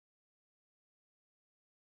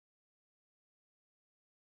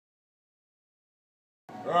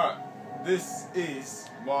Right, this is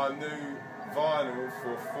my new vinyl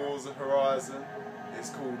for Forza Horizon.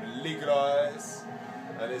 It's called Legalize,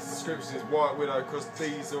 and its description is White Widow cross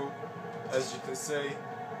diesel. As you can see,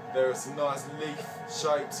 there are some nice leaf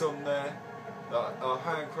shapes on there that are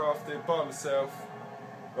handcrafted by myself.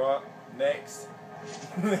 Right, next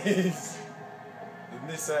is the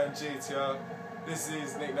Nissan GTR. This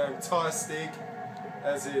is nicknamed Thai Stig,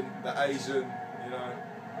 as in the Asian,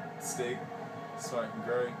 Stig, smoking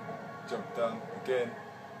green. Job done again.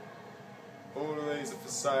 All of these are for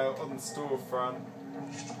sale on the storefront.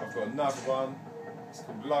 I've got another one. It's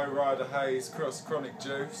called Lowrider Haze Cross Chronic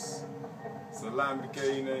Juice. It's a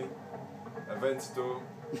Lamborghini Aventador.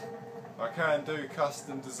 I can do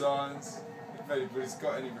custom designs if anybody's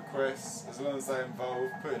got any requests, as long as they involve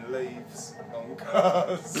putting leaves on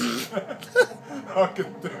cars. I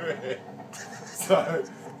can do it. So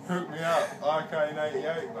hook me up,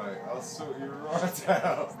 Arcane88, mate. I'll sort you right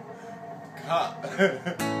out.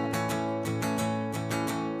 Cut.